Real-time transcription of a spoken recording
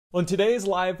Well, in today's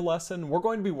live lesson, we're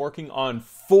going to be working on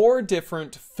 4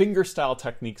 different fingerstyle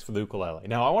techniques for the ukulele.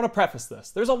 Now, I want to preface this.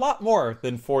 There's a lot more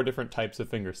than 4 different types of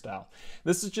fingerstyle.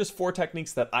 This is just 4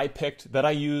 techniques that I picked that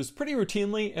I use pretty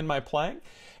routinely in my playing.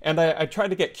 And I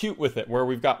tried to get cute with it, where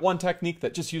we've got one technique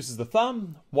that just uses the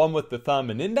thumb, one with the thumb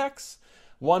and index,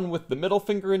 one with the middle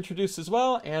finger introduced as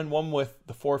well, and one with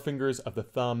the 4 fingers of the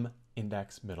thumb,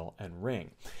 index, middle, and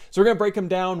ring. So we're going to break them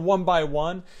down one by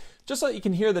one, just so that you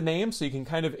can hear the name, so you can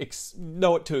kind of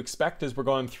know what to expect as we're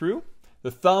going through. The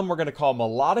thumb we're going to call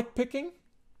melodic picking.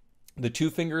 The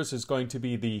 2 fingers is going to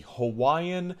be the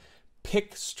Hawaiian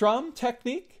pick strum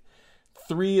technique.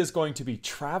 3 is going to be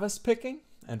Travis picking.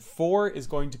 And 4 is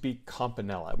going to be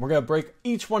Campanella. We're going to break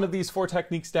each one of these 4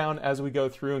 techniques down as we go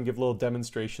through and give little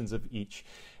demonstrations of each.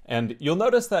 And you'll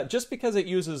notice that just because it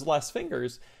uses less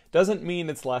fingers doesn't mean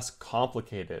it's less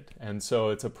complicated. And so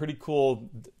it's a pretty cool,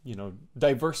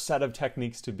 diverse set of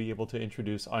techniques to be able to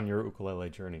introduce on your ukulele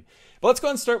journey. But let's go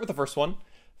ahead and start with the first one,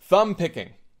 thumb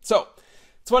picking. So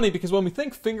it's funny because when we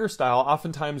think fingerstyle,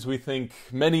 oftentimes we think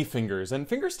many fingers, and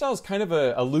fingerstyle is kind of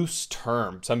a loose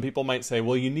term. Some people might say,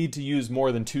 well, you need to use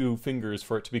more than 2 fingers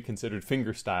for it to be considered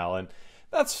fingerstyle, and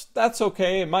that's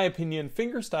okay. In my opinion,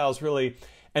 fingerstyle is really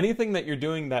anything that you're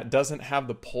doing that doesn't have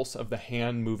the pulse of the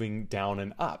hand moving down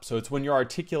and up. So it's when you're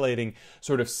articulating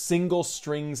sort of single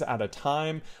strings at a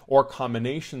time or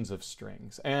combinations of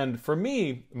strings. And for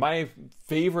me, my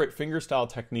favorite fingerstyle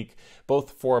technique,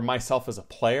 both for myself as a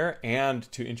player and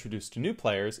to introduce to new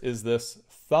players, is this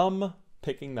thumb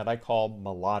picking that I call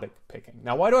melodic picking.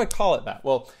 Now, why do I call it that?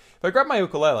 Well, if I grab my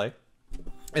ukulele,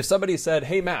 if somebody said,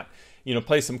 hey, Matt,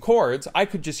 play some chords, I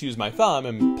could just use my thumb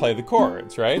and play the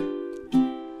chords, right?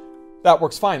 That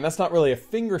works fine. That's not really a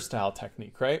fingerstyle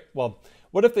technique, right? Well,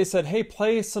 what if they said, hey,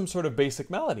 play some sort of basic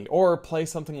melody or play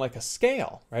something like a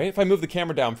scale, right? If I move the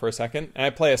camera down for a second and I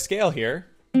play a scale here,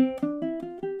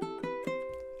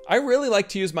 I really like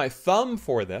to use my thumb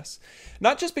for this,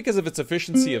 not just because of its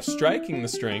efficiency of striking the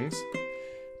strings,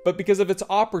 but because of its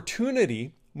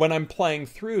opportunity when I'm playing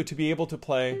through to be able to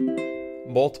play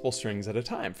multiple strings at a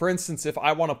time. For instance, if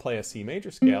I want to play a C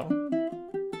major scale,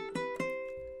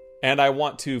 and I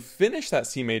want to finish that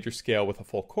C major scale with a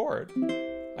full chord,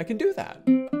 I can do that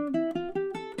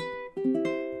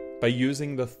by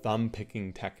using the thumb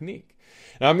picking technique.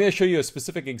 Now I'm going to show you a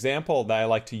specific example that I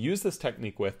like to use this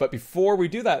technique with, but before we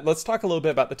do that, let's talk a little bit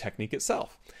about the technique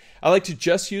itself. I like to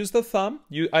just use the thumb.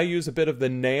 I use a bit of the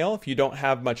nail. If you don't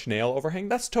have much nail overhang,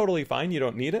 that's totally fine. You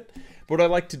don't need it. But what I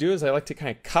like to do is I like to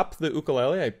kind of cup the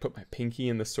ukulele. I put my pinky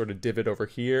in this sort of divot over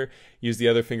here, use the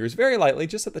other fingers very lightly,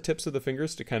 just at the tips of the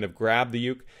fingers to kind of grab the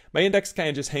uke. My index kind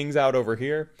of just hangs out over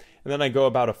here. And then I go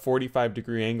about a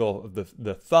 45-degree angle of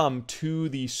the thumb to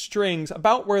the strings,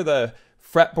 about where the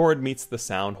fretboard meets the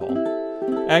sound hole.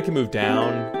 And I can move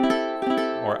down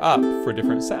or up for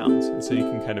different sounds. And so you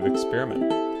can kind of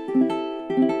experiment.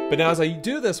 But now as I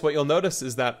do this, what you'll notice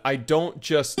is that I don't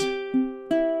just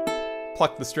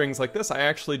pluck the strings like this. I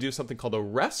actually do something called a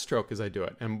rest stroke as I do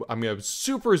it. And I'm going to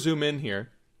super zoom in here.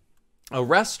 A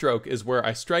rest stroke is where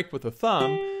I strike with the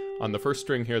thumb on the first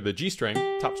string here, the G string,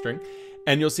 top string,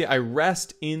 and you'll see I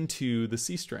rest into the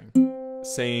C string.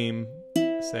 Same,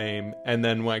 and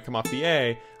then when I come off the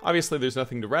A, obviously there's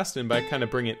nothing to rest in, but I kind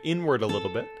of bring it inward a little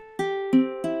bit.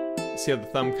 See how the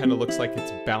thumb kind of looks like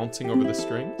it's bouncing over the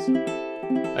strings?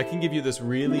 I can give you this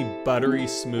really buttery,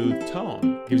 smooth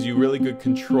tone. It gives you really good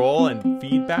control and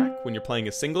feedback when you're playing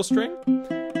a single string,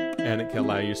 and it can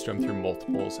allow you to strum through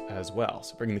multiples as well.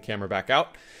 So bringing the camera back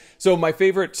out. So my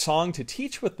favorite song to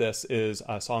teach with this is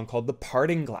a song called The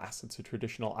Parting Glass. It's a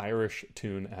traditional Irish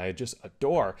tune I just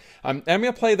adore. I'm going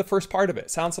to play the first part of it.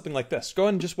 It sounds something like this. Go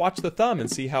ahead and just watch the thumb and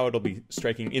see how it'll be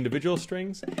striking individual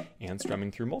strings and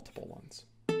strumming through multiple ones.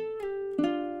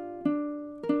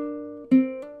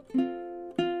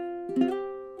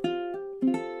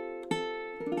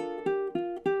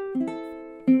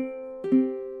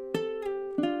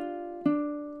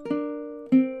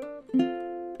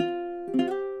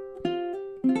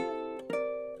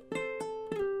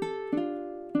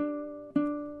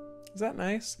 Is that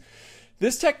nice?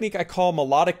 This technique I call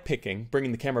melodic picking,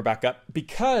 bringing the camera back up,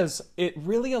 because it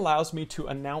really allows me to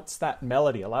announce that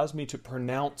melody, allows me to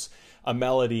pronounce a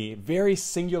melody very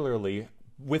singularly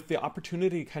with the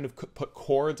opportunity to kind of put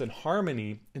chords and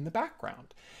harmony in the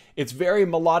background. It's very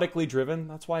melodically driven.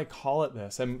 That's why I call it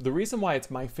this. And the reason why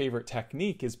it's my favorite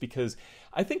technique is because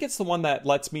I think it's the one that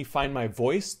lets me find my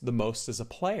voice the most as a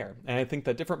player. And I think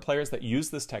that different players that use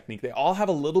this technique, they all have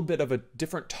a little bit of a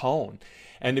different tone.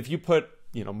 And if you put,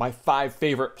 my 5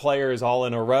 favorite players all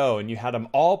in a row and you had them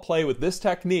all play with this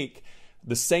technique,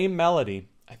 the same melody,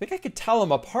 I think I could tell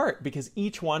them apart because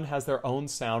each one has their own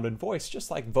sound and voice, just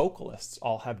like vocalists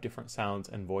all have different sounds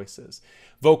and voices.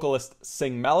 Vocalists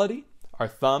sing melody, our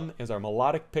thumb is our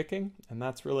melodic picking, and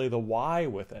that's really the why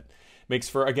with it. Makes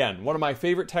for, again, one of my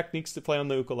favorite techniques to play on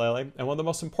the ukulele and one of the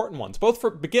most important ones, both for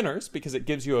beginners because it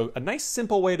gives you a nice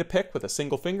simple way to pick with a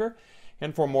single finger,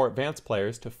 and for more advanced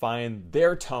players to find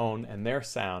their tone and their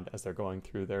sound as they're going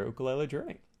through their ukulele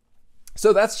journey.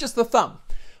 So that's just the thumb.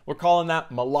 We're calling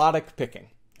that melodic picking,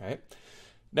 right?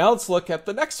 Now let's look at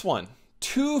the next one.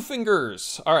 2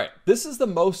 fingers. All right, this is the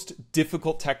most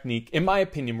difficult technique, in my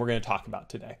opinion, we're going to talk about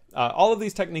today. All of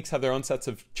these techniques have their own sets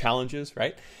of challenges,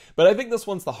 right? But I think this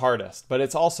one's the hardest, but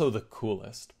it's also the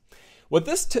coolest. What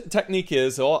this technique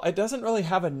is, well, it doesn't really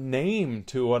have a name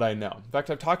to what I know. In fact,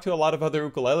 I've talked to a lot of other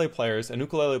ukulele players and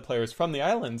ukulele players from the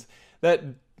islands that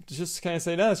just kind of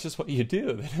say, no, it's just what you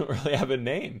do. They don't really have a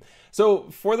name. So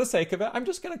for the sake of it, I'm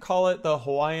just going to call it the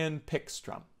Hawaiian pick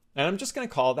strum. And I'm just going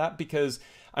to call it that because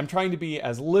I'm trying to be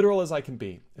as literal as I can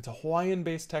be. It's a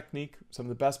Hawaiian-based technique. Some of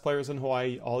the best players in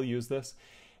Hawaii all use this.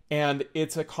 And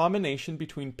it's a combination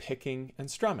between picking and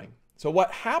strumming. So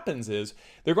what happens is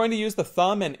they're going to use the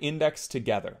thumb and index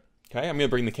together. Okay, I'm going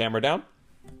to bring the camera down.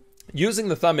 Using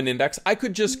the thumb and index, I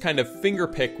could just kind of finger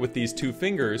pick with these 2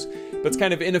 fingers, but it's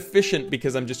kind of inefficient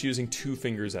because I'm just using 2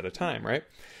 fingers at a time, right?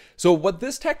 So what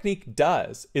this technique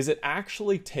does is it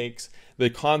actually takes the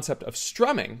concept of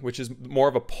strumming, which is more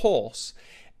of a pulse,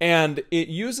 and it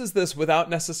uses this without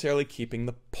necessarily keeping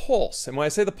the pulse. And when I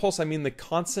say the pulse, I mean the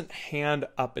constant hand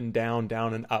up and down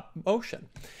and up motion.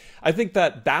 I think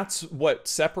that that's what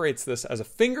separates this as a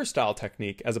fingerstyle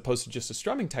technique as opposed to just a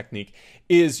strumming technique,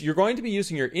 is you're going to be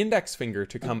using your index finger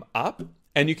to come up,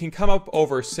 and you can come up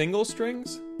over single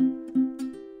strings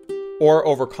or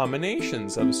over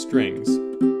combinations of strings.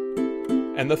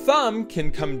 And the thumb can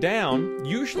come down,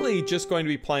 usually just going to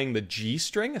be playing the G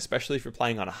string, especially if you're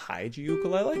playing on a high G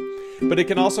ukulele, but it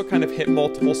can also kind of hit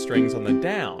multiple strings on the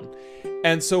down.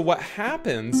 And so what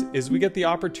happens is we get the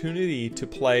opportunity to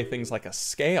play things like a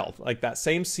scale, like that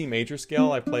same C major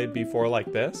scale I played before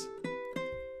like this.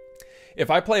 If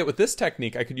I play it with this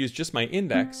technique, I could use just my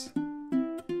index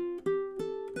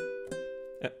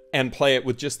and play it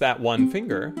with just that one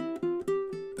finger.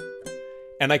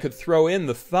 And I could throw in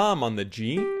the thumb on the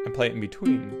G and play it in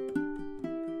between.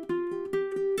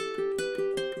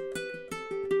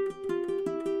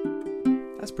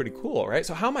 That's pretty cool, right?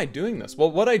 So how am I doing this? Well,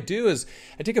 what I do is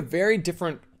I take a very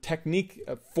different technique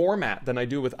format than I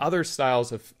do with other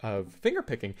styles of finger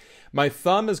picking. My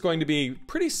thumb is going to be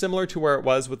pretty similar to where it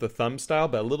was with the thumb style,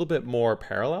 but a little bit more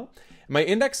parallel. My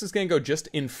index is going to go just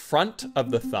in front of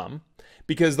the thumb,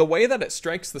 because the way that it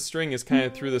strikes the string is kind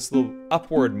of through this little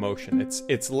upward motion.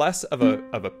 It's less of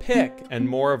a pick and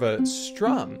more of a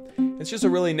strum. It's just a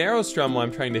really narrow strum while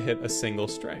I'm trying to hit a single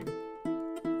string.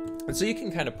 And so you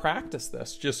can kind of practice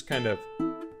this, just kind of,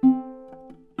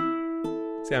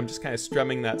 see, I'm just kind of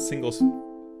strumming that single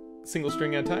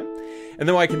string at a time. And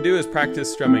then what I can do is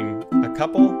practice strumming a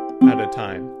couple at a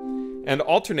time and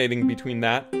alternating between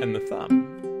that and the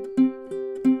thumb.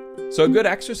 So a good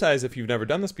exercise, if you've never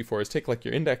done this before, is take like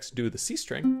your index, do the C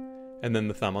string, and then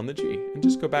the thumb on the G, and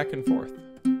just go back and forth.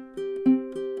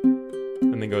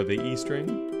 And then go to the E string,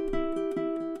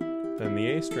 then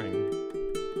the A string,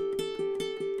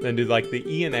 then do like the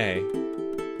E and A,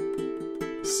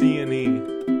 C and E,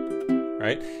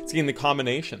 right? It's getting the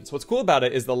combinations. What's cool about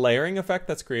it is the layering effect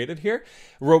that's created here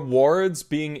rewards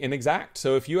being inexact.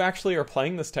 So if you actually are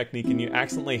playing this technique and you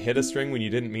accidentally hit a string when you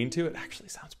didn't mean to, it actually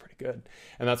sounds pretty good.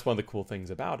 And that's one of the cool things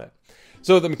about it.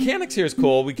 So the mechanics here is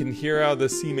cool. We can hear how the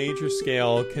C major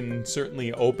scale can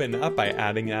certainly open up by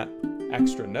adding that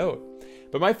extra note.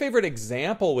 But my favorite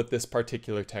example with this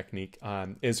particular technique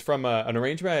is from an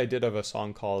arrangement I did of a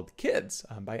song called Kids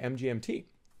by MGMT.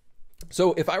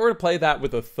 So if I were to play that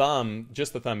with a thumb,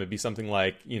 just the thumb, it'd be something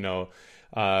like, you know,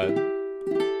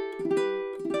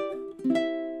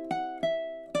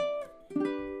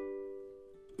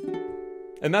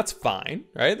 and that's fine,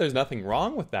 right? There's nothing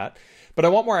wrong with that. But I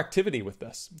want more activity with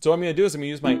this. So what I'm going to do is I'm going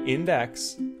to use my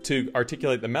index to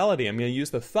articulate the melody. I'm going to use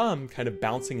the thumb kind of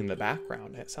bouncing in the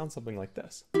background. It sounds something like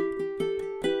this.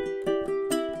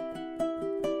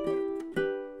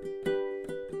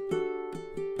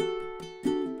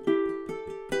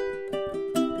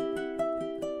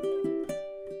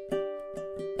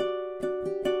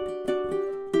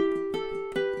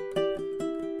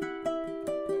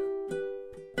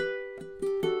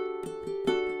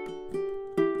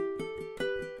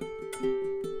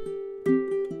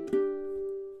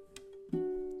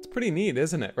 Pretty neat,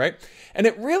 isn't it, right? And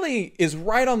it really is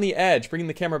right on the edge, bringing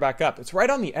the camera back up, it's right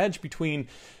on the edge between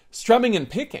strumming and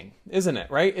picking, isn't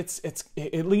it, right?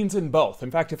 It leans in both.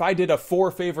 In fact, if I did a 4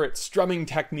 favorite strumming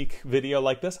technique video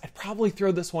like this, I'd probably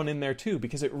throw this one in there too,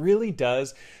 because it really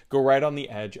does go right on the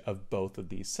edge of both of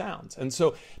these sounds. And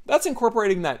so that's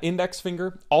incorporating that index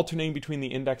finger, alternating between the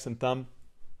index and thumb.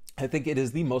 I think it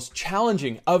is the most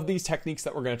challenging of these techniques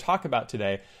that we're going to talk about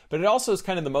today, but it also is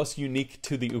kind of the most unique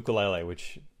to the ukulele,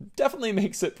 which definitely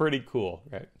makes it pretty cool,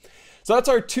 right? So that's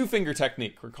our 2-finger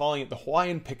technique. We're calling it the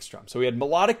Hawaiian pick strum. So we had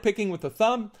melodic picking with the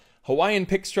thumb, Hawaiian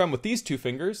pick strum with these 2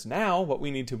 fingers. Now what we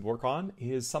need to work on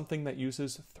is something that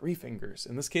uses 3 fingers.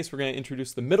 In this case, we're going to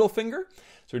introduce the middle finger.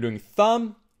 So we're doing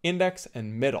thumb, index,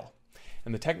 and middle.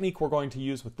 And the technique we're going to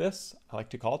use with this, I like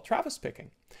to call Travis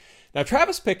picking. Now,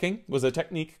 Travis picking was a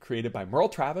technique created by Merle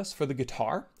Travis for the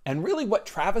guitar. And really what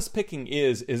Travis picking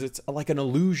is it's like an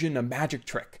illusion, a magic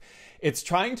trick. It's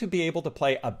trying to be able to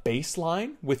play a bass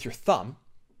line with your thumb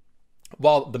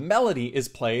while the melody is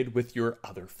played with your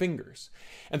other fingers.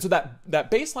 And so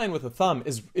that bass line with the thumb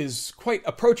is quite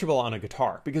approachable on a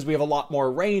guitar because we have a lot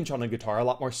more range on a guitar, a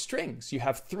lot more strings. You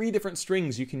have 3 different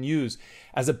strings you can use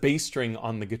as a bass string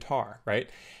on the guitar, right?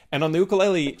 And on the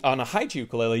ukulele, on a high G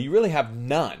ukulele, you really have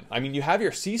none. I mean, you have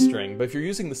your C string, but if you're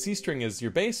using the C string as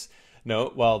your bass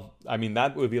note, well, I mean,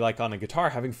 that would be like on a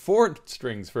guitar having 4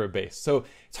 strings for a bass. So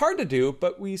it's hard to do,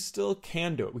 but we still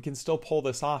can do it. We can still pull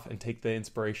this off and take the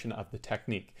inspiration of the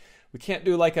technique. We can't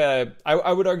do like I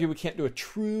would argue we can't do a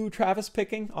true Travis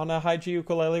picking on a high G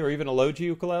ukulele or even a low G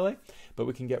ukulele, but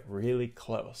we can get really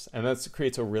close. And that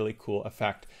creates a really cool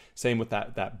effect. Same with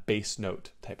that bass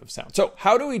note type of sound. So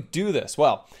how do we do this?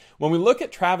 Well, when we look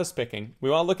at Travis picking, we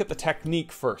want to look at the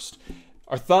technique first.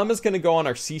 Our thumb is going to go on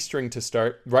our C string to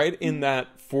start, right in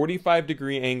that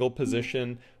 45-degree angle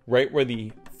position, right where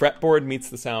the fretboard meets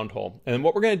the sound hole. And then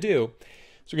what we're going to do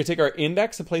is we're going to take our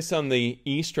index and place it on the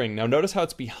E string. Now notice how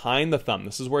it's behind the thumb.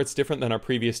 This is where it's different than our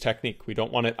previous technique. We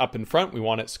don't want it up in front, we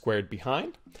want it squared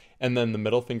behind. And then the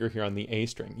middle finger here on the A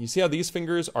string. You see how these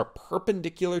fingers are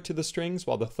perpendicular to the strings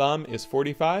while the thumb is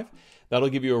 45? That'll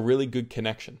give you a really good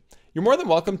connection. You're more than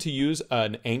welcome to use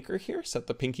an anchor here. Set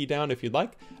the pinky down if you'd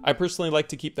like. I personally like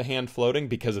to keep the hand floating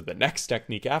because of the next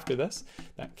technique after this.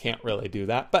 That can't really do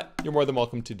that, but you're more than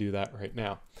welcome to do that right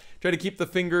now. Try to keep the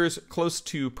fingers close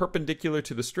to perpendicular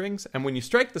to the strings, and when you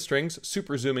strike the strings,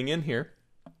 super zooming in here,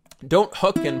 don't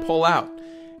hook and pull out.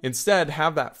 Instead,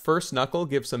 have that first knuckle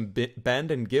give some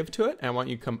bend and give to it, and I want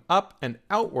you to come up and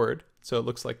outward so it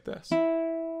looks like this.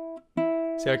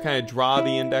 See, I kind of draw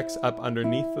the index up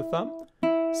underneath the thumb.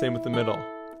 Same with the middle.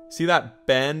 See that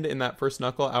bend in that first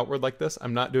knuckle outward like this?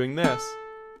 I'm not doing this.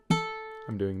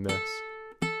 I'm doing this.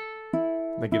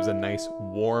 And that gives a nice,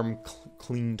 warm,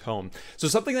 clean tone. So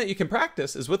something that you can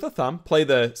practice is with the thumb, play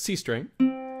the C string,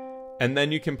 and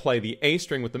then you can play the A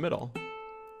string with the middle,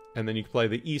 and then you can play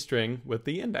the E string with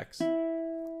the index.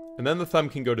 And then the thumb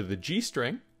can go to the G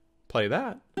string, play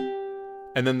that,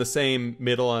 and then the same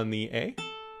middle on the A,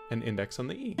 and index on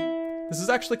the E. This is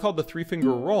actually called the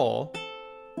 3-finger roll,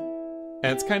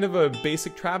 and it's kind of a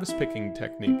basic Travis picking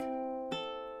technique.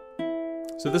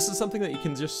 So this is something that you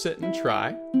can just sit and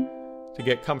try to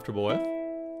get comfortable with.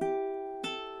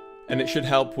 And it should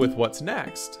help with what's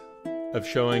next of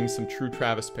showing some true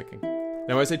Travis picking.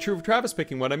 Now when I say true Travis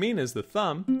picking, what I mean is the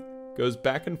thumb goes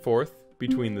back and forth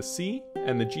between the C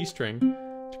and the G string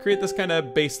to create this kind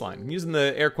of bass line. I'm using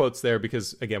the air quotes there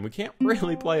because, again, we can't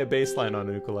really play a bass line on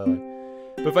a ukulele.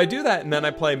 But if I do that and then I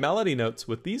play melody notes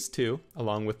with these 2,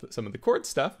 along with some of the chord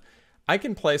stuff, I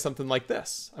can play something like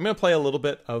this. I'm going to play a little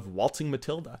bit of Waltzing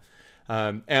Matilda.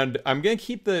 And I'm going to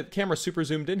keep the camera super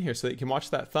zoomed in here so that you can watch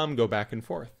that thumb go back and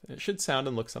forth. It should sound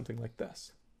and look something like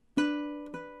this.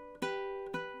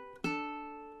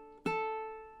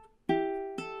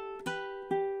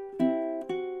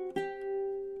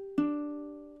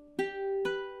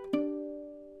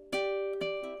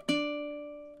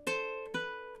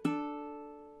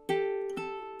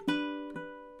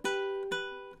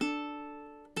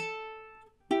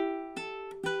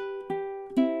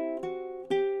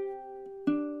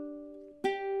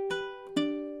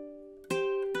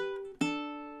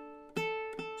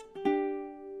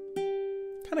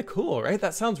 Kind of cool, right?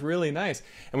 That sounds really nice.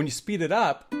 And when you speed it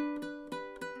up,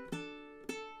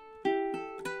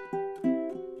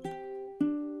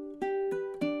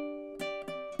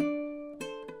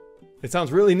 it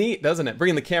sounds really neat, doesn't it?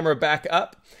 Bringing the camera back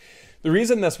up. The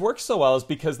reason this works so well is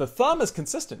because the thumb is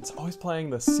consistent. It's always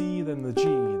playing the C, then the G,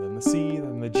 then the C,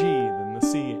 then the G, then the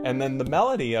C, and then the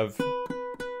melody is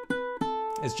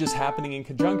just happening in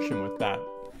conjunction with that.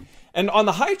 And on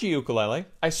the high G ukulele,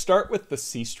 I start with the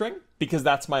C string, because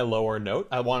that's my lower note.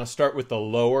 I want to start with the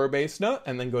lower bass note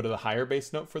and then go to the higher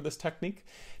bass note for this technique,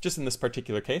 just in this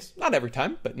particular case. Not every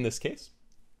time, but in this case.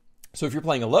 So if you're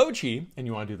playing a low G and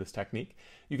you want to do this technique,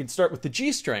 you can start with the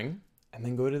G string and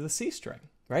then go to the C string,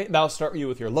 right? That'll start you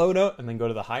with your low note and then go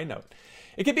to the high note.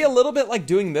 It can be a little bit like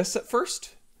doing this at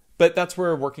first, but that's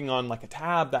where working on like a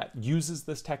tab that uses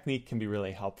this technique can be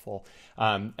really helpful.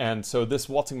 And so this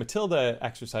Waltzing Matilda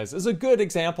exercise is a good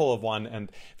example of one. And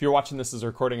if you're watching this as a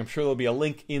recording, I'm sure there'll be a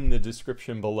link in the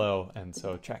description below. And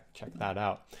so check that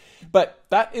out. But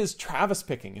that is Travis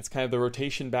picking. It's kind of the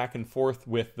rotation back and forth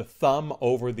with the thumb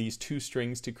over these two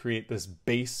strings to create this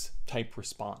bass type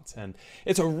response. And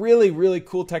it's a really, really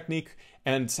cool technique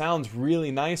and sounds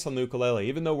really nice on the ukulele.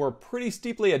 Even though we're pretty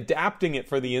steeply adapting it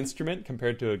for the instrument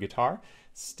compared to a guitar,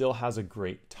 still has a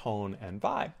great tone and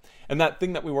vibe. And that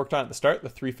thing that we worked on at the start, the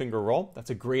 3-finger roll,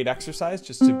 that's a great exercise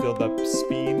just to build up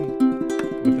speed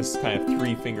with this kind of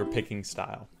 3-finger picking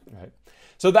style, right?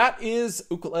 So that is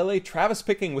ukulele Travis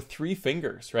picking with 3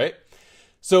 fingers, right?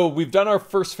 So we've done our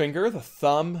first finger, the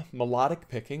thumb melodic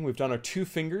picking. We've done our 2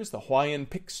 fingers, the Hawaiian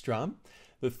pick strum.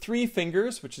 The 3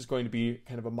 fingers, which is going to be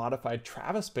kind of a modified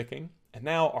Travis picking. And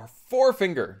now our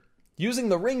 4-finger, using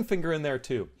the ring finger in there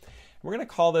too. We're going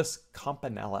to call this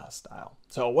Campanella style.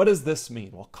 So what does this mean?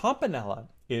 Well, Campanella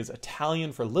is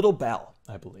Italian for little bell,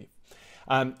 I believe.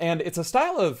 And it's a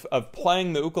style of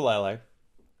playing the ukulele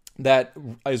that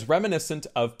is reminiscent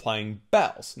of playing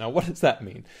bells. Now, what does that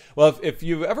mean? Well, if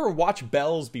you ever watch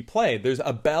bells be played, there's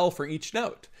a bell for each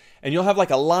note. And you'll have like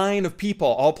a line of people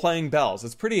all playing bells.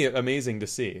 It's pretty amazing to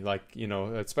see. Like, you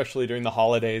know, especially during the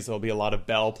holidays, there'll be a lot of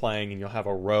bell playing and you'll have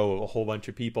a row of a whole bunch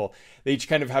of people. They each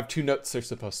kind of have 2 notes they're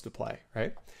supposed to play,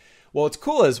 right? Well, what's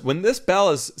cool is when this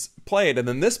bell is played and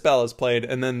then this bell is played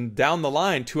and then down the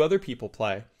line 2 other people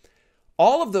play,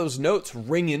 all of those notes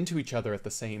ring into each other at the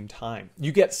same time.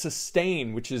 You get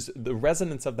sustain, which is the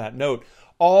resonance of that note,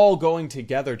 all going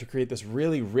together to create this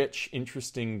really rich,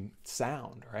 interesting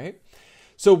sound, right?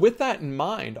 So with that in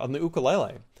mind, on the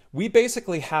ukulele, we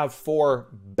basically have 4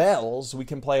 bells we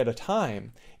can play at a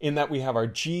time, in that we have our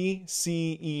G,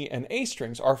 C, E, and A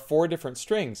strings, our 4 different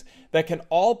strings that can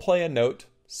all play a note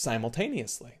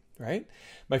simultaneously, right?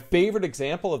 My favorite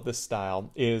example of this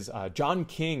style is John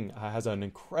King has an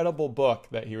incredible book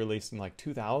that he released in like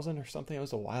 2000 or something. It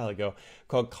was a while ago,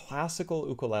 called Classical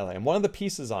Ukulele. And one of the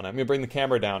pieces on it, I'm going to bring the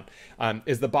camera down,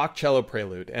 is the Bach Cello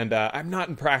Prelude. And I'm not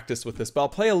in practice with this, but I'll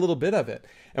play a little bit of it.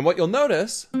 And what you'll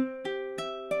notice,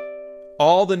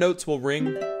 all the notes will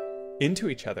ring into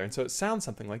each other. And so it sounds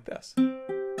something like this.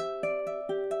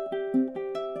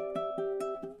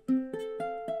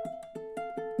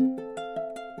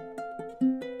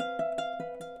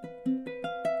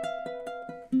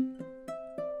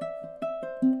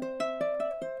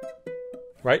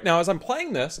 Right? Now, as I'm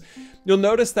playing this, you'll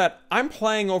notice that I'm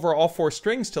playing over all 4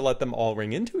 strings to let them all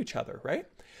ring into each other, right?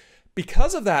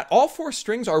 Because of that, all 4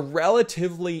 strings are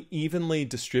relatively evenly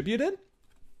distributed.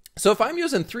 So if I'm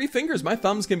using 3 fingers, my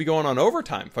thumb's going to be going on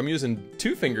overtime. If I'm using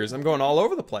 2 fingers, I'm going all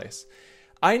over the place.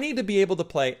 I need to be able to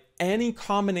play any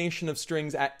combination of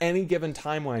strings at any given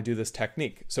time when I do this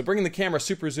technique. So bringing the camera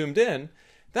super zoomed in,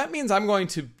 that means I'm going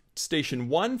to station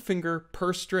 1 finger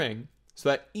per string, so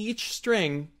that each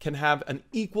string can have an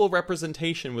equal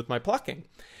representation with my plucking.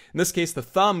 In this case, the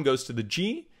thumb goes to the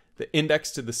G, the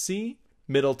index to the C,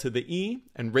 middle to the E,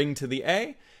 and ring to the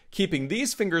A, keeping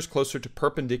these fingers closer to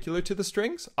perpendicular to the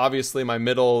strings. Obviously, my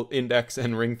middle, index,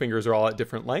 and ring fingers are all at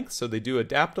different lengths, so they do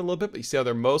adapt a little bit, but you see how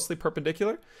they're mostly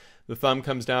perpendicular? The thumb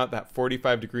comes down at that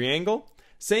 45-degree angle.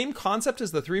 Same concept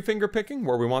as the 3-finger picking,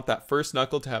 where we want that first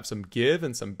knuckle to have some give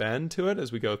and some bend to it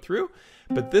as we go through.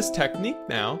 But this technique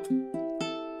now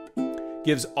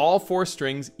gives all 4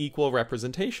 strings equal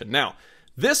representation. Now,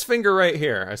 this finger right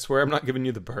here, I swear I'm not giving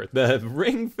you the bird, the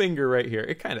ring finger right here,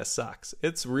 it kind of sucks.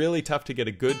 It's really tough to get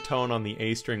a good tone on the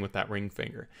A string with that ring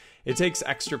finger. It takes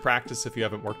extra practice if you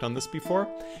haven't worked on this before.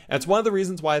 And it's one of the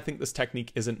reasons why I think this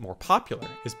technique isn't more popular,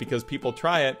 is because people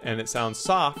try it and it sounds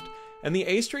soft, and the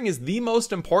A string is the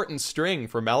most important string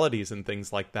for melodies and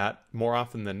things like that more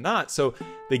often than not, so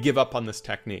they give up on this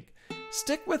technique.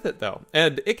 Stick with it though,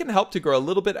 and it can help to grow a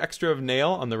little bit extra of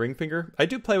nail on the ring finger. I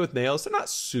do play with nails, they're not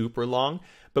super long,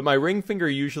 but my ring finger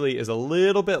usually is a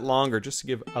little bit longer just to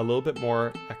give a little bit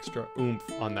more extra oomph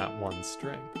on that one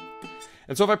string.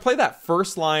 And so if I play that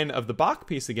first line of the Bach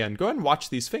piece again, go ahead and watch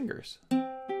these fingers.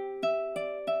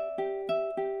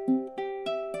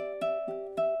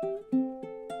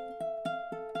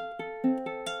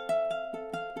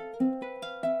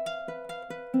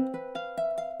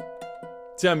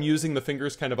 See, I'm using the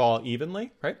fingers kind of all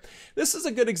evenly, right? This is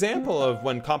a good example of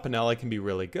when Campanella can be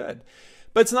really good.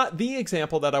 But it's not the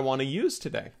example that I want to use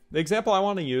today. The example I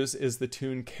want to use is the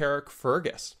tune Carrick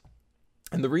Fergus.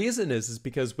 And the reason is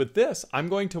because with this, I'm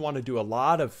going to want to do a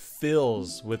lot of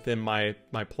fills within my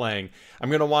playing. I'm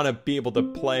going to want to be able to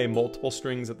play multiple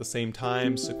strings at the same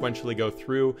time, sequentially go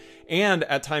through, and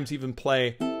at times even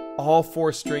play all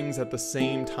 4 strings at the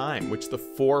same time, which the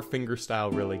 4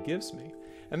 fingerstyle really gives me.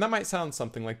 And that might sound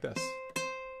something like this.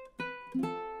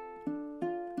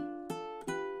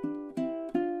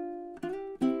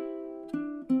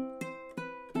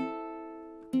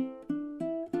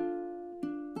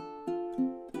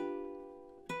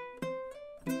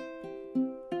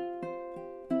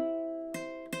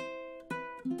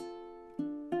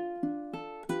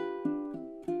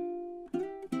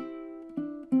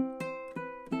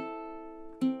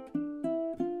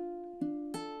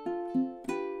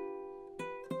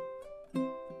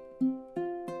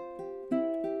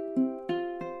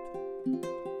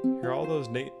 Hear all those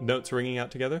notes ringing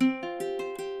out together?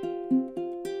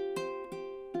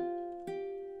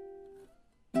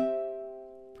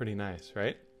 Pretty nice,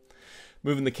 right?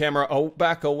 Moving the camera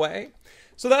back away.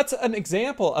 So that's an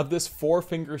example of this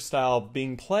 4-finger style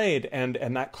being played and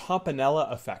that campanella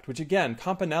effect, which again,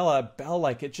 campanella,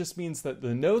 bell-like, it just means that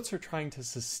the notes are trying to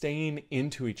sustain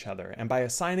into each other. And by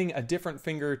assigning a different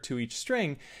finger to each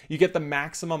string, you get the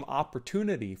maximum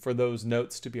opportunity for those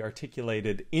notes to be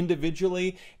articulated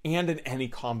individually and in any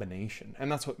combination.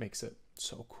 And that's what makes it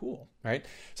so cool, right?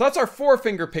 So that's our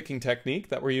 4-finger picking technique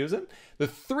that we're using. The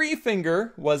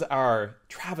 3-finger was our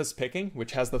Travis picking,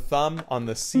 which has the thumb on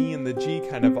the C and the G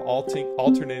kind of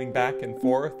alternating back and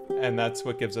forth, and that's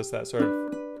what gives us that sort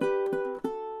of,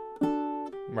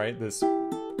 right, this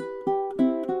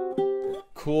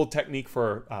cool technique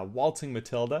for waltzing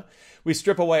Matilda. We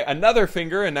strip away another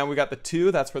finger, and now we got the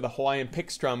 2. That's where the Hawaiian pick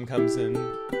strum comes in,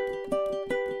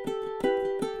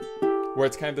 where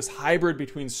it's kind of this hybrid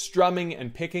between strumming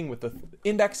and picking, with the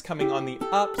index coming on the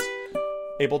ups,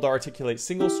 able to articulate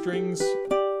single strings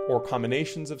or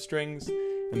combinations of strings,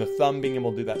 and the thumb being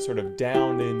able to do that sort of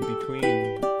down in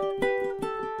between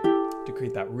to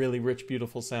create that really rich,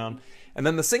 beautiful sound. And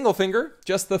then the single finger,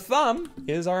 just the thumb,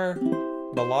 is our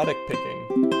melodic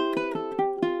picking,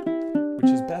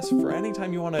 which is best for any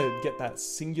time you want to get that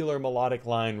singular melodic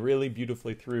line really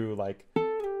beautifully through, like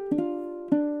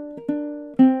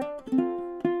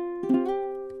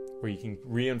where you can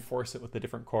reinforce it with the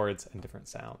different chords and different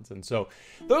sounds. And so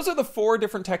those are the 4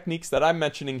 different techniques that I'm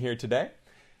mentioning here today.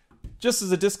 Just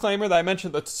as a disclaimer that I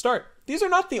mentioned at the start, these are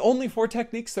not the only 4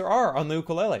 techniques there are on the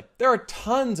ukulele. There are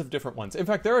tons of different ones. In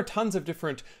fact, there are tons of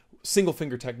different single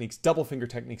finger techniques, double finger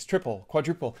techniques, triple,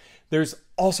 quadruple. There's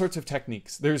all sorts of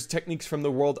techniques. There's techniques from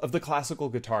the world of the classical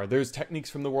guitar. There's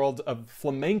techniques from the world of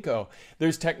flamenco.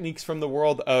 There's techniques from the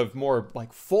world of more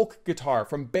like folk guitar,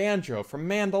 from banjo, from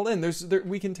mandolin.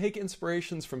 We can take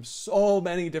inspirations from so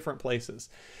many different places.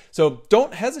 So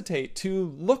don't hesitate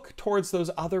to look towards those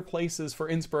other places for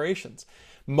inspirations.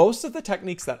 Most of the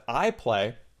techniques that I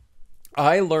play,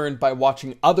 I learned by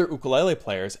watching other ukulele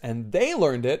players, and they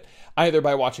learned it either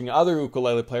by watching other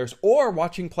ukulele players or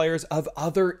watching players of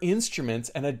other instruments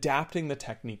and adapting the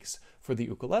techniques for the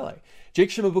ukulele. Jake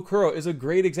Shimabukuro is a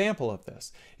great example of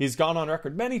this. He's gone on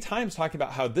record many times talking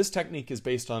about how this technique is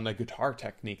based on a guitar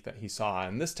technique that he saw,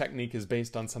 and this technique is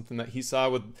based on something that he saw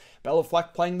with Bella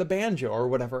Fleck playing the banjo or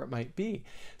whatever it might be.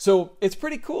 So it's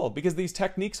pretty cool because these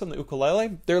techniques on the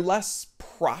ukulele, they're less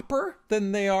proper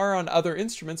than they are on other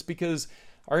instruments because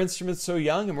our instrument's so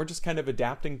young and we're just kind of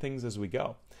adapting things as we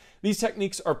go. These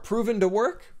techniques are proven to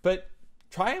work, but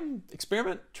try them,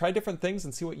 experiment, try different things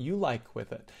and see what you like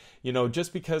with it. You know,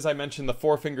 just because I mentioned the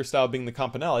 4-finger style being the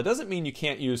campanella, it doesn't mean you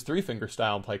can't use 3-finger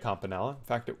style and play campanella. In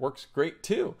fact, it works great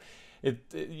too.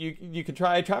 You can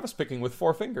try Travis picking with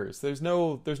 4 fingers. There's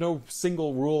no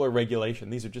single rule or regulation.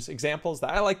 These are just examples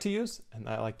that I like to use and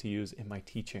that I like to use in my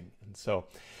teaching. And so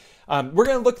we're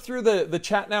going to look through the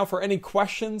chat now for any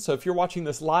questions. So if you're watching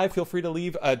this live, feel free to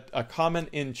leave a comment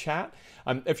in chat.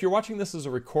 If you're watching this as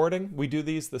a recording, we do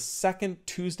these the second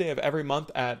Tuesday of every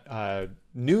month at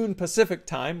noon Pacific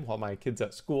time while my kid's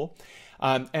at school.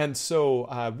 And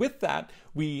so with that,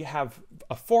 we have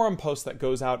a forum post that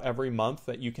goes out every month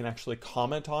that you can actually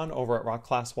comment on over at Rock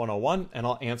Class 101, and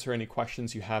I'll answer any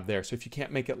questions you have there. So if you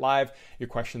can't make it live, your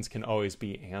questions can always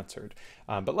be answered.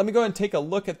 But let me go ahead and take a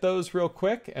look at those real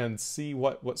quick and see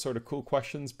what sort of cool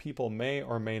questions people may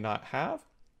or may not have.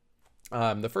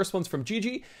 The first one's from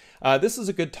Gigi. This is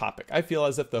a good topic. I feel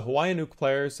as if the Hawaiian uke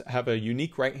players have a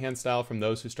unique right hand style from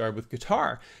those who started with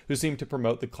guitar, who seem to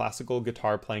promote the classical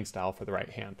guitar playing style for the right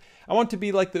hand. I want to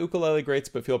be like the ukulele greats,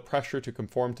 but feel pressure to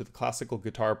conform to the classical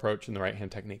guitar approach and the right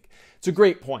hand technique. It's a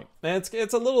great point. And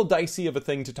it's a little dicey of a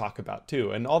thing to talk about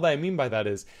too. And all that I mean by that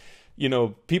is, you know,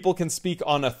 people can speak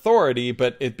on authority,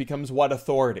 but it becomes what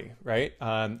authority, right?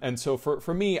 And so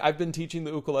for me, I've been teaching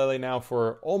the ukulele now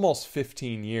for almost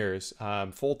 15 years,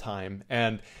 full time.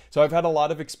 And so I've had a lot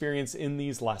of experience in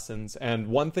these lessons. And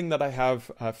one thing that I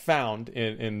have found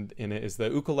in it is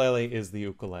the ukulele is the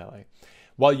ukulele.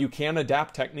 While you can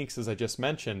adapt techniques, as I just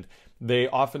mentioned, they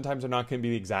oftentimes are not going to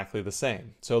be exactly the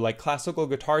same. So like classical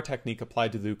guitar technique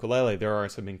applied to the ukulele, there are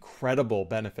some incredible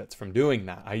benefits from doing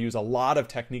that. I use a lot of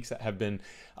techniques that have been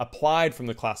applied from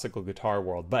the classical guitar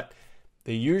world, but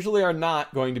they usually are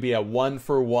not going to be a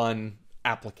one-for-one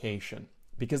application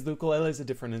because the ukulele is a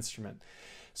different instrument.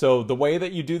 So the way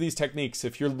that you do these techniques,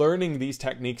 if you're learning these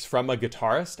techniques from a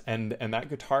guitarist and that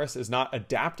guitarist is not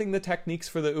adapting the techniques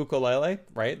for the ukulele,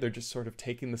 right? They're just sort of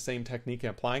taking the same technique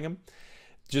and applying them.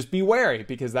 Just be wary,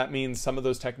 because that means some of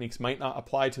those techniques might not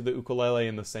apply to the ukulele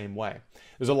in the same way.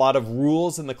 There's a lot of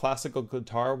rules in the classical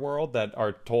guitar world that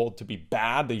are told to be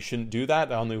bad, that you shouldn't do that.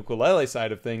 On the ukulele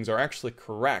side of things are actually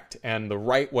correct and the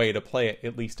right way to play it,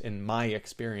 at least in my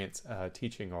experience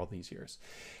teaching all these years.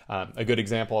 A good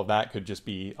example of that could just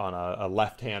be on a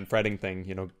left-hand fretting thing.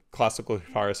 You know, classical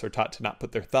guitarists are taught to not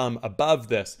put their thumb above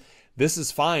this. This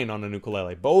is fine on an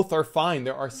ukulele. Both are fine.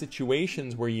 There are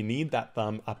situations where you need that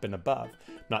thumb up and above.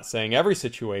 I'm not saying every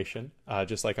situation,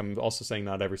 just like I'm also saying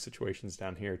not every situation is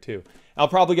down here too. I'll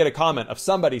probably get a comment of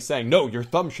somebody saying, no, your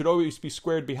thumb should always be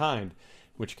squared behind,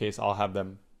 in which case I'll have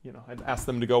them, you know, I'd ask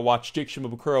them to go watch Jake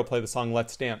Shimabukuro play the song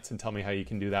Let's Dance and tell me how you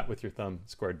can do that with your thumb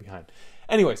squared behind.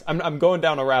 Anyways, I'm going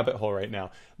down a rabbit hole right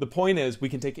now. The point is we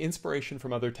can take inspiration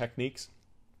from other techniques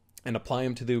and apply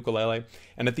them to the ukulele.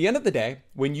 And at the end of the day,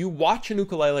 when you watch an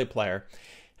ukulele player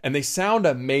and they sound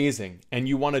amazing and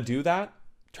you want to do that,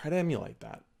 try to emulate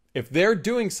that. If they're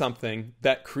doing something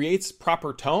that creates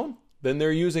proper tone, then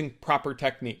they're using proper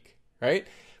technique, right?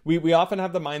 We often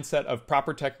have the mindset of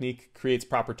proper technique creates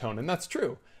proper tone, and that's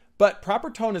true. But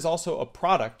proper tone is also a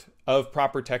product of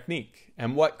proper technique.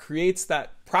 And what creates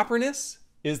that properness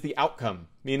is the outcome.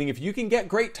 Meaning if you can get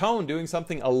great tone doing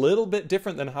something a little bit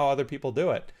different than how other people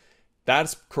do it,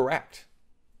 that's correct.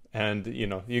 And, you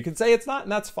know, you can say it's not,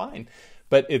 and that's fine.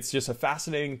 But it's just a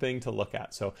fascinating thing to look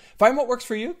at. So find what works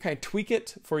for you, kind of tweak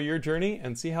it for your journey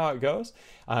and see how it goes.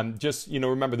 Just, you know,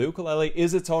 remember the ukulele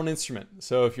is its own instrument.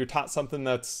 So if you're taught something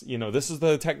that's, you know, this is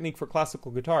the technique for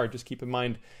classical guitar, just keep in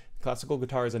mind classical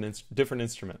guitar is a different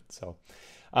instrument. So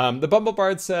the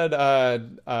Bumblebard said,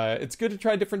 it's good to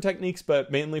try different techniques,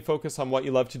 but mainly focus on what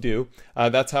you love to do.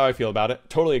 That's how I feel about it.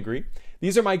 Totally agree.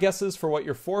 These are my guesses for what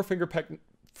your four finger picking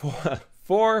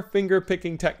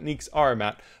techniques are,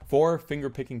 Matt. Four finger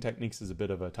picking techniques is a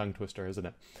bit of a tongue twister, isn't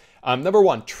it? Number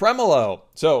one, tremolo.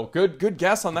 So good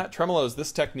guess on that. Tremolo is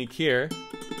this technique here.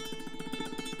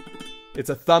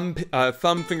 It's a thumb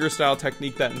finger style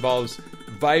technique that involves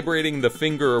vibrating the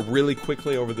finger really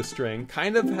quickly over the string.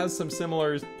 Kind of has some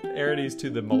similarities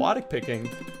to the melodic picking,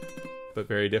 but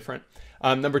very different.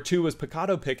 Number two was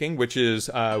piccato picking, which is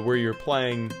where you're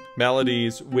playing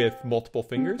melodies with multiple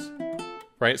fingers,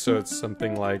 right? So it's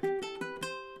something like...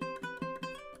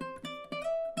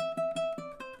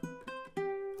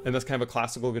 And that's kind of a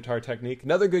classical guitar technique.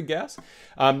 Another good guess.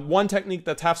 One technique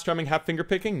that's half strumming, half finger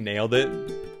picking. Nailed it.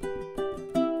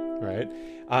 Right?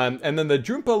 And then the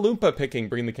Droompa Loompa picking,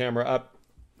 bring the camera up.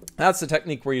 That's the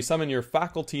technique where you summon your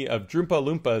faculty of Droompa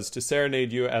Loompas to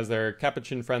serenade you as their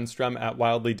capuchin friends strum at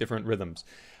wildly different rhythms.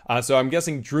 So I'm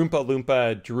guessing Droompa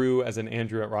Loompa drew as an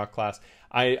Andrew at rock class.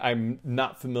 I'm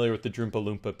not familiar with the Droompa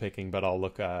Loompa picking, but I'll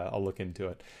look into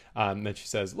it. Then she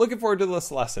says, looking forward to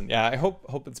this lesson. Yeah, I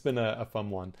hope it's been a fun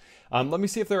one. Let me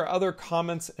see if there are other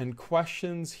comments and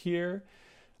questions here.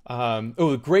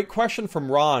 Oh, great question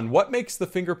from Ron. What makes the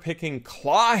finger picking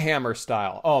claw hammer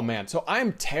style? Oh man, so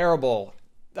I'm terrible.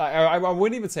 I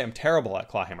wouldn't even say I'm terrible at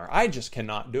claw hammer. I just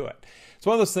cannot do it. It's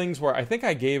one of those things where I think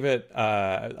I gave it,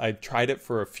 I tried it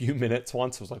for a few minutes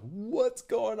once. I was like, what's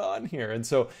going on here? And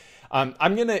so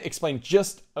I'm going to explain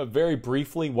just very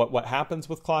briefly what happens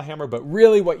with claw hammer, but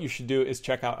really what you should do is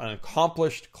check out an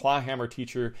accomplished claw hammer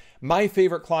teacher. My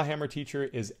favorite claw hammer teacher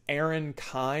is Aaron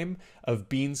Kime of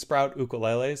Beansprout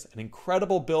Ukuleles, an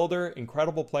incredible builder,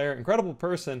 incredible player, incredible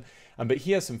person, but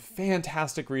he has some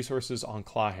fantastic resources on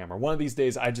claw hammer. One of these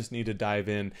days, I just need to dive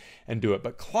in and do it.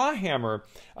 But claw hammer,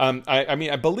 I I mean,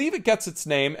 I believe it gets its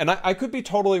name, and I could be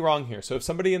totally wrong here. So if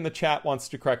somebody in the chat wants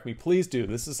to correct me, please do.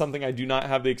 This is something I do not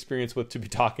have the experience with to be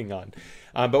talking on.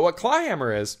 But what claw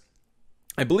hammer is,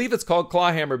 I believe it's called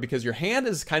claw hammer because your hand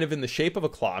is kind of in the shape of a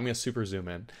claw. I'm going to super zoom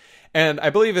in. And I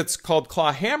believe it's called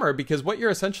claw hammer because what you're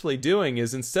essentially doing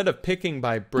is instead of picking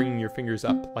by bringing your fingers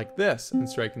up like this and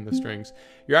striking the strings,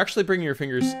 you're actually bringing your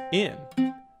fingers in.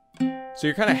 So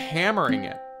you're kind of hammering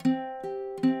it.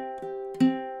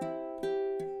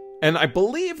 And I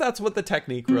believe that's what the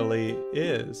technique really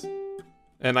is.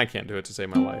 And I can't do it to save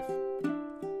my life.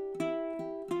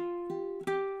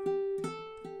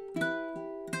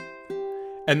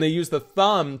 And they use the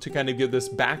thumb to kind of give this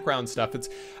background stuff. It's,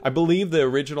 I believe the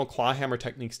original claw hammer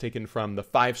technique's taken from the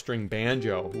 5-string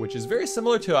banjo, which is very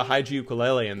similar to a high G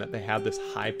ukulele in that they have this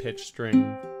high-pitched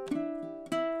string.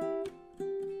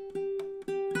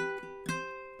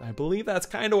 I believe that's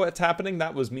kind of what's happening.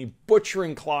 That was me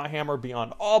butchering claw hammer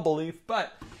beyond all belief,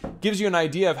 but gives you an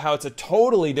idea of how it's a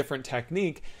totally different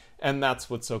technique. And that's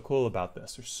what's so cool about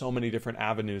this. There's so many different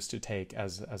avenues to take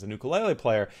as an ukulele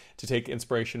player to take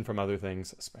inspiration from other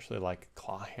things, especially like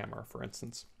claw hammer, for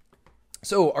instance.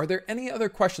 So are there any other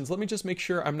questions? Let me just make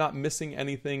sure I'm not missing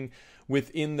anything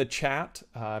within the chat.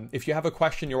 If you have a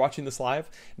question, you're watching this live,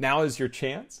 now is your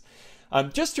chance.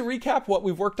 Just to recap what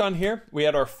we've worked on here, we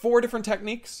had our 4 different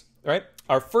techniques, right?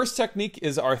 Our first technique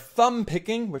is our thumb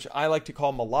picking, which I like to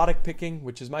call melodic picking,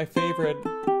 which is my favorite.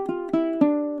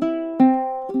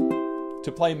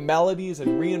 To play melodies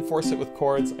and reinforce it with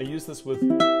chords. I use this with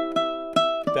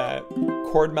that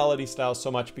chord melody style so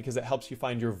much because it helps you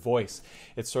find your voice.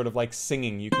 It's sort of like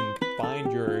singing. You can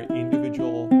find your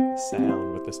individual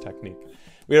sound with this technique.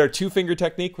 We had our 2-finger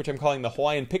technique, which I'm calling the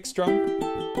Hawaiian pick strum.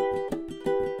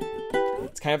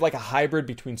 It's kind of like a hybrid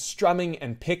between strumming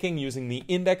and picking, using the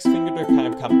index finger to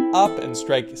kind of come up and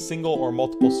strike single or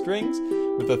multiple strings,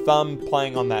 with the thumb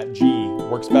playing on that G.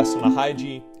 Works best on a high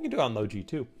G. You can do it on low G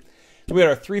too. Then we had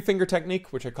our 3-finger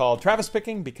technique, which I call Travis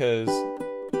picking because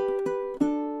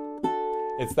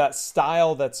it's that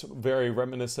style that's very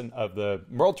reminiscent of the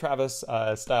Merle Travis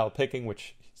style picking,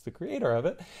 which he's the creator of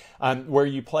it, where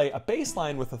you play a bass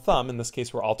line with a thumb. In this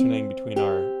case, we're alternating between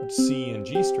our C and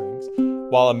G strings,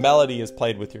 while a melody is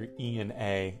played with your E and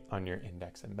A on your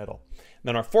index and middle. And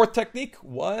then our 4th technique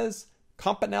was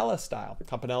Campanella style.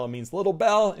 Campanella means little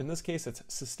bell. In this case, it's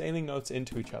sustaining notes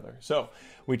into each other. So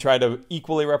we try to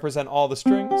equally represent all the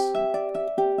strings.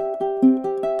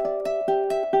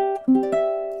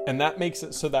 And that makes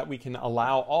it so that we can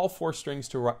allow all 4 strings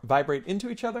to vibrate into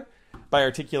each other by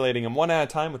articulating them one at a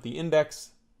time with the index,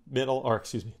 middle, or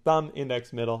excuse me, thumb,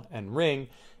 index, middle, and ring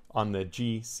on the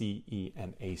G, C, E,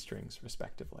 and A strings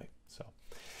respectively. So,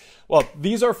 well,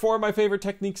 these are 4 of my favorite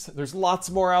techniques. There's lots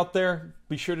more out there.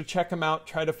 Be sure to check them out.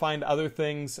 Try to find other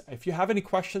things. If you have any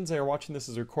questions and you're watching this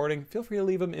as a recording, feel free to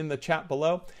leave them in the chat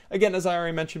below. Again, as I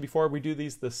already mentioned before, we do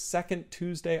these the 2nd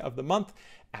Tuesday of the month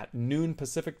at noon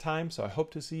Pacific time. So I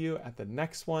hope to see you at the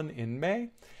next one in May.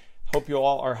 Hope you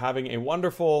all are having a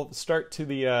wonderful start to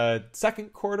the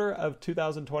 2nd quarter of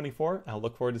 2024. I'll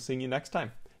look forward to seeing you next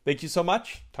time. Thank you so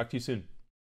much. Talk to you soon.